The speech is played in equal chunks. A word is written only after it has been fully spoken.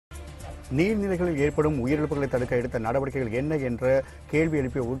நீர்நிலைகளில் ஏற்படும் உயிரிழப்புகளை தடுக்க எடுத்த நடவடிக்கைகள் என்ன என்ற கேள்வி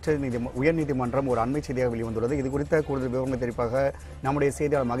எழுப்பிய உயர்நீதிமன்றம் ஒரு அண்மை செய்தியாக வெளிவந்துள்ளது. இது குறித்த கூடுதல் விவரங்கள் தெரிவிப்பாக நம்முடைய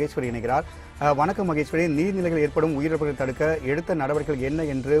செய்தியாளர் மகேஸ்வரி இணைகிறார். வணக்கம் மகேஸ்வரி. நீர்நிலைகளில் ஏற்படும் உயிரிழப்புகளை தடுக்க எடுத்த நடவடிக்கைகள் என்ன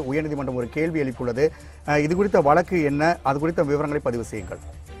என்று உயர்நீதிமன்றம் ஒரு கேள்வி எழுப்பியுள்ளது. இது குறித்த வழக்கு என்ன, அது குறித்த விவரங்களை பதிவு செய்யுங்கள்.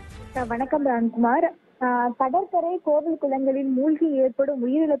 வணக்கம் ராம்குமார். கடற்கரை கோவில் குளங்களில் மூழ்கி ஏற்படும்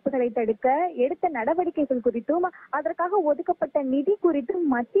உயிரிழப்புகளை தடுக்க எடுத்த நடவடிக்கைகள் குறித்தும் அதற்காக ஒதுக்கப்பட்ட நிதி குறித்தும்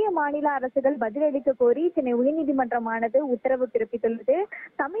மத்திய மாநில அரசுகள் பதிலளிக்க கோரி சென்னை உயர்நீதிமன்றமானது உத்தரவு பிறப்பித்துள்ளது.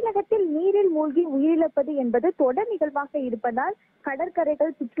 தமிழகத்தில் நீரில் மூழ்கி உயிரிழப்பது என்பது தொடர் நிகழ்வாக இருப்பதால்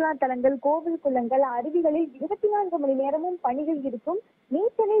கடற்கரைகள், சுற்றுலா தலங்கள், கோவில் குளங்கள், அருவிகளில் 24 மணி நேரமும் பணிகள் இருக்கும்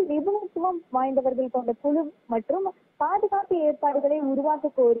நீச்சலில் நிபுணத்துவம் வாய்ந்தவர்கள் கொண்ட குழு மற்றும் பாதுகாப்பு ஏற்பாடுகளை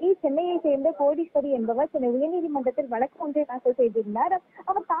உருவாக்க கோரி சென்னையை சேர்ந்த கோடீஸ்வரி என்பவர் சென்னை உயர்நீதிமன்றத்தில் வழக்கு ஒன்றை தாக்கல் செய்திருந்தார்.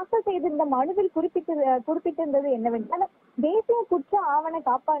 அவர் தாக்கல் செய்திருந்த மனுவில் குறிப்பிட்டிருந்தது என்னவென்றால், தேசிய குற்ற ஆவண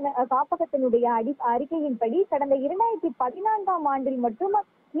காப்பகத்தினுடைய அறிக்கையின்படி கடந்த 2014ஆம் ஆண்டில் மட்டும்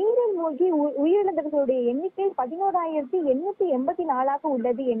நீரில் மூழ்கி உயிரிழந்தவர்களுடைய எண்ணிக்கை 11,884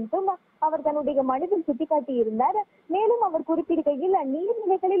 உள்ளது என்றும் அவர் தன்னுடைய மனுவில் சுட்டிக்காட்டியிருந்தார். மேலும் அவர் குறிப்பிடுகையில்,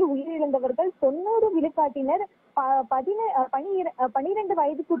 நீர்நிலைகளில் உயிரிழந்தவர்கள் 90 விழுக்காட்டினர் 12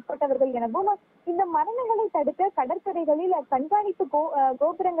 வயதுக்கு உட்பட்டவர்கள் எனவும், இந்த மரணங்களை தடுக்க கடற்கரைகளில் கண்காணிப்பு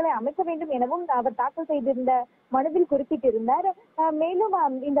கோபுரங்களை அமைக்க வேண்டும் எனவும் அவர் தாக்கல் செய்திருந்த மனுவில் குறிப்பிட்டிருந்தார். மேலும்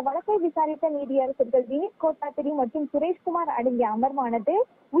இந்த வழக்கை விசாரித்த நீதியரசர்கள் வினித் கோத்தாத்திரி மற்றும் சுரேஷ்குமார் அடங்கிய அமர்வானது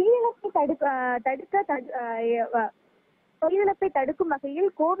உயிரிழப்பை தடுக்கும் வகையில்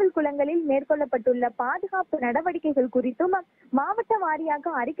கோவில் குளங்களில் மேற்கொள்ளப்பட்டுள்ள பாதுகாப்பு நடவடிக்கைகள் குறித்தும் மாவட்ட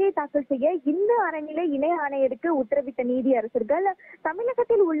வாரியாக அறிக்கை தாக்கல் செய்ய இந்து அறநிலை இணை ஆணையருக்கு உத்தரவிட்ட நீதியரசர்கள்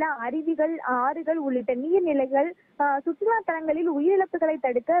தமிழகத்தில் உள்ள அருவிகள், ஆறுகள் உள்ளிட்ட நீர்நிலைகள், சுற்றுலா தலங்களில் உயிரிழப்புகளை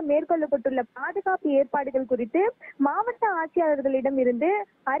தடுக்க மேற்கொள்ளப்பட்டுள்ள பாதுகாப்பு ஏற்பாடுகள் குறித்து மாவட்ட ஆட்சியாளர்களிடம் இருந்து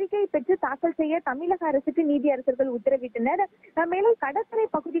அறிக்கை பெற்று தாக்கல் செய்ய தமிழக அரசுக்கு நீதியரசர்கள் உத்தரவிட்டனர். மேலும் கடற்கரை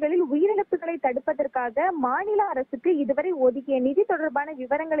பகுதிகளில் உயிரிழப்புகளை தடுப்பதற்காக மாநில அரசுக்கு இதுவரை ஒதுக்கிய நிதி தொடர்பான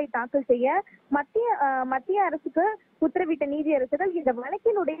விவரங்களை தாக்கல் செய்ய மத்திய அரசுக்கு உத்தரவிட்ட நீதியரசர்கள் இந்த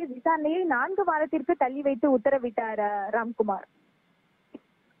வழக்கினுடைய விசாரணையை 4 வாரத்திற்கு தள்ளி வைத்து உத்தரவிட்டார். ராம்குமார்,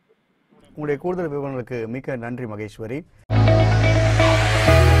 உங்களுடைய கூடுதல் விவரங்களுக்கு மிக்க நன்றி மகேஸ்வரி.